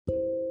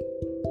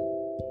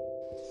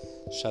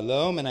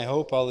Shalom, and I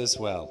hope all is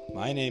well.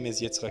 My name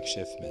is Yitzchak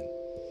Schiffman.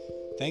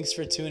 Thanks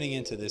for tuning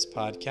into this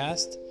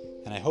podcast,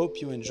 and I hope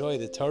you enjoy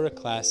the Torah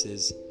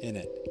classes in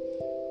it.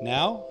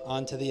 Now,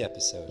 on to the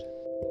episode.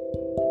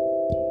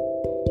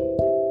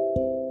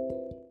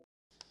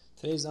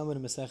 Today's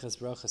Amud Maseches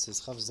Berachos is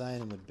Chav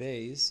Zayin Amud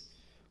Beis.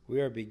 We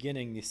are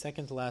beginning the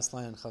second to last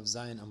line on Chav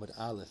Zayin Amud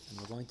Aleph,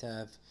 and we're going to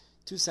have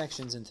two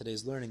sections in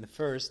today's learning. The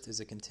first is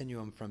a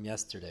continuum from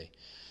yesterday.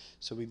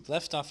 So we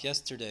left off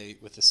yesterday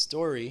with a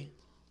story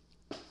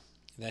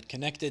that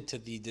connected to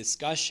the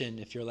discussion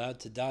if you're allowed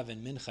to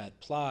daven mincha at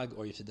plag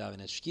or you have to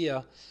daven at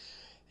shkia.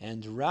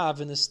 And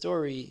Rav in the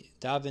story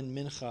daven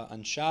mincha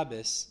on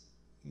Shabbos,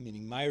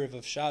 meaning Maariv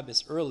of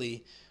Shabbos,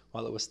 early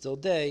while it was still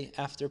day,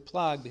 after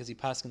plag, because he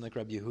paskin like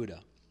Rabbi Yehuda.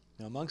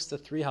 Now amongst the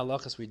three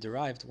halachas we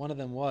derived, one of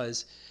them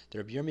was the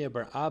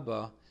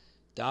RYbA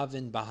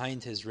daven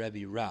behind his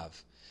Rebbe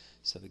Rav.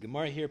 So the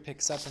Gemara here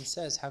picks up and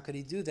says, how could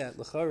he do that?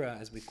 L'chora,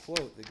 as we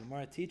quote, the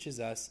Gemara teaches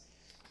us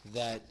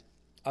that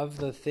of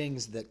the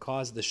things that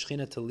cause the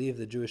Shechina to leave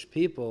the Jewish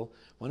people,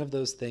 one of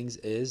those things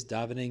is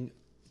davening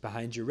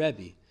behind your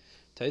Rebbe.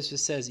 Tosfos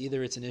says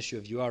either it's an issue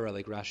of Yuara,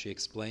 like Rashi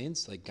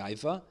explains, like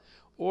Gaiva,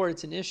 or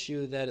it's an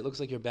issue that it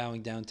looks like you're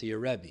bowing down to your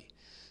Rebbe.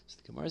 So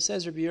the Gemara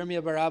says Rabbi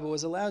Yirmiyah bar Abba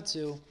was allowed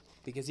to,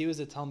 because he was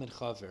a Talmid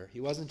Chaver.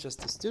 He wasn't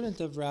just a student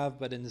of Rav,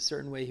 but in a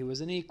certain way he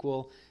was an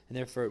equal, and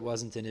therefore it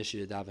wasn't an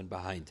issue to daven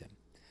behind him.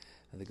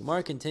 And the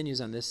Gemara continues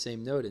on this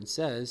same note and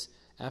says,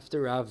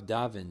 after Rav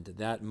davened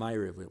that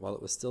Maariv, while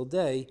it was still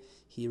day,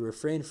 he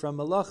refrained from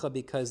malacha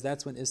because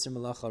that's when Isser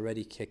malacha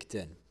already kicked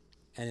in.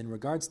 And in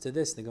regards to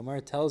this, the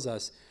Gemara tells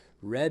us,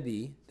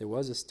 REbA, there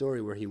was a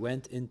story where he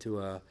went into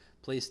a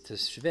place to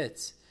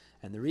schwitz,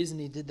 and the reason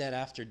he did that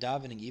after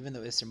davening, even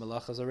though Isser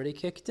malacha has already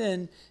kicked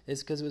in,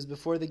 is because it was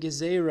before the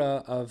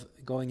gezerah of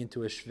going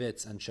into a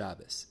schwitz on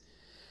Shabbos.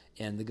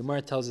 And the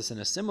Gemara tells us in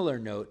a similar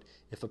note,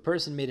 if a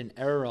person made an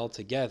error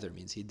altogether,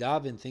 means he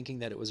davened thinking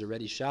that it was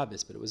already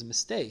Shabbos, but it was a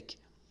mistake,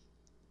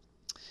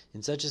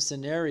 in such a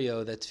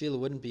scenario, that tefillah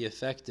wouldn't be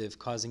effective,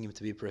 causing him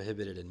to be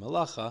prohibited in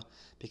malacha,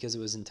 because it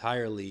was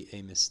entirely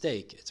a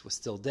mistake. It was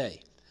still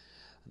day.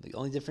 The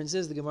only difference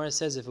is, the Gemara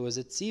says, if it was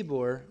a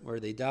tzibur,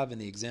 where they daven,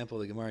 the example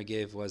the Gemara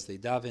gave was they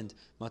davened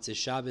Matzeh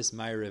Shabbos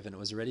Maariv, and it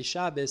was already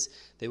Shabbos,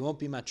 they won't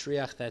be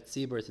matriach that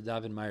tzibur to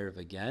daven Maariv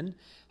again.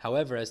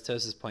 However, as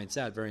Tosfos points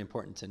out, very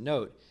important to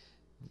note,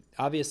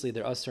 obviously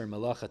they're usher in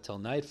malacha till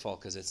nightfall,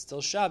 because it's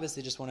still Shabbos,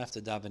 they just won't have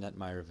to daven at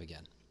Maariv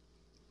again.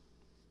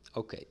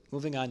 Okay,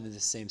 moving on to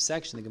the same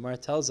section, the Gemara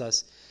tells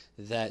us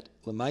that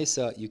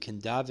Lamaisa, you can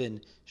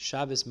daven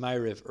Shabbos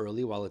Maariv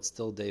early while it's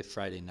still day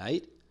Friday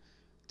night,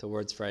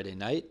 towards Friday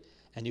night,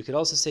 and you could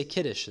also say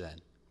Kiddush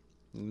then,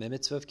 the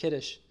mitzvah of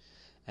Kiddush.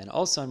 And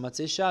also on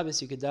Matzeh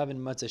Shabbos, you could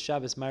daven Matzeh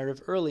Shabbos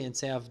Maariv early and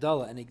say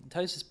Havdalah. And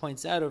Tosfos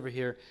points out over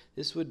here,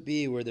 this would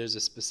be where there's a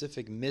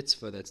specific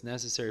mitzvah that's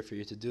necessary for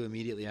you to do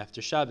immediately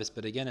after Shabbos.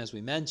 But again, as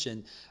we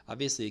mentioned,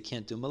 obviously you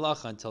can't do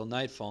malacha until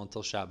nightfall,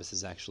 until Shabbos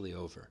is actually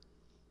over.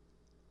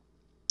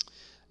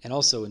 And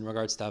also, in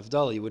regards to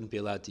Havdalah, you wouldn't be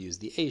allowed to use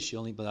the Eish. You'll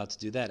only be allowed to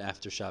do that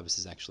after Shabbos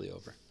is actually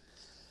over.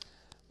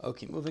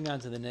 Okay, moving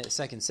on to the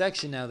second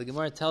section now. The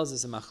Gemara tells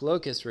us a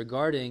machlokes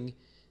regarding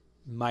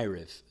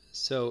Maariv.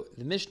 So,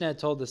 the Mishnah had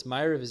told us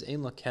Maariv is ein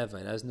lakeva.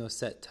 It has no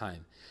set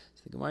time.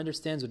 So the Gemara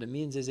understands what it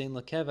means is ein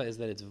lakeva is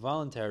that it's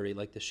voluntary,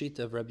 like the Shita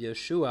of R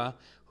Yehoshua,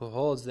 who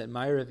holds that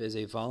Maariv is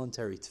a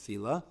voluntary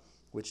tefillah,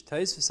 which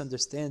Tosfos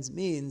understands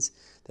means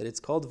that it's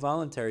called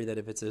voluntary, that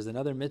if there's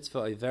another mitzvah,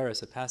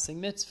 iveris, a passing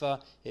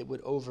mitzvah, it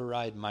would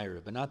override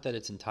Maariv, but not that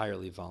it's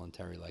entirely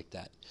voluntary like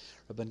that.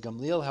 Rabban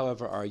Gamliel,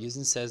 however, argues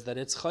and says that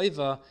it's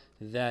chova,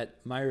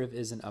 that Maariv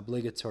is an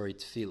obligatory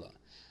tefillah.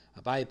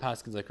 Abaye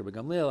paskins like Rabban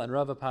Gamliel, and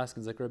Rava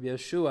paskins like Rabbi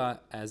Yehoshua,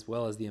 as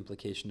well as the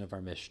implication of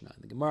our Mishnah.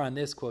 The Gemara on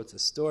this quotes a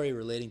story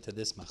relating to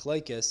this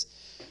machlokes.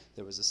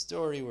 There was a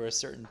story where a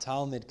certain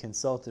Talmid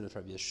consulted with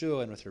Rabbi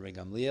Yehoshua and with Rabban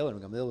Gamliel,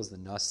 and Rabban Gamliel was the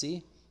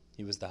Nasi.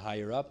 He was the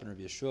higher up, and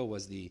Rabbi Yehoshua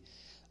was the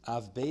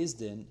Av Beis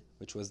Din,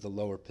 which was the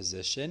lower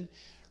position.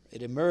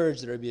 It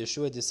emerged that Rabbi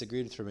Yehoshua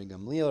disagreed with Rabbi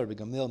Gamliel.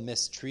 Rabbi Gamliel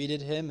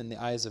mistreated him in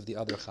the eyes of the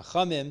other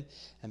Chachamim,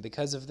 and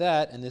because of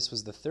that, and this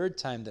was the third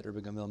time that Rabbi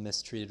Gamliel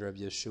mistreated Rabbi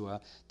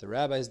Yehoshua, the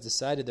rabbis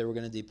decided they were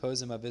going to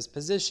depose him of his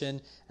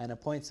position and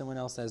appoint someone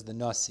else as the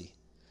Nasi.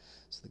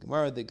 So the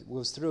Gemara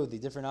goes through the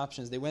different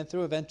options they went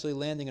through, eventually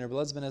landing in Rabbi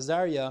Elazar ben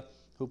Azariah,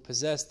 who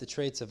possessed the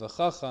traits of a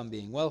Chacham,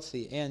 being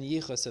wealthy, and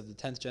Yichus of the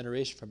 10th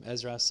generation from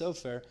Ezra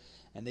Sofer,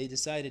 and they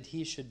decided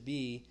he should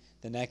be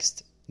the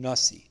next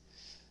Nasi.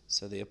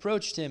 So they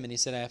approached him, and he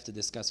said, I have to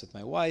discuss with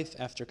my wife.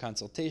 After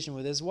consultation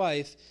with his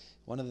wife,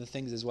 one of the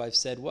things his wife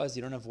said was,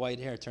 you don't have white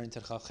hair, turn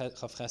to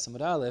Chav Ches Amud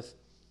Aleph,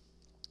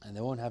 and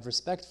they won't have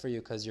respect for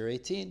you because you're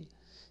 18,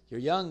 you're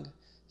young.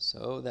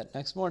 So that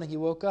next morning he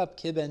woke up,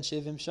 Kiben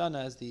Shivim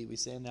Shana, as we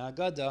say in the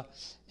Haggadah,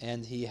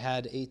 and he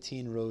had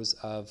 18 rows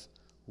of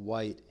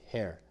white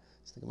hair.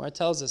 So the Gemara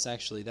tells us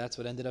actually that's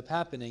what ended up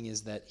happening,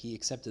 is that he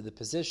accepted the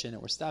position,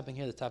 and we're stopping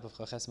here at the top of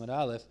Chav Ches Amud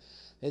Aleph.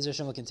 Be'ez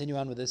Hashem will continue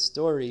on with this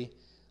story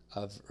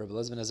of Rabbi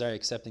Elazar ben Azariah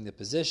accepting the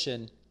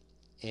position,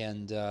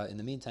 and in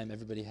the meantime,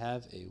 everybody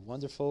have a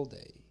wonderful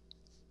day.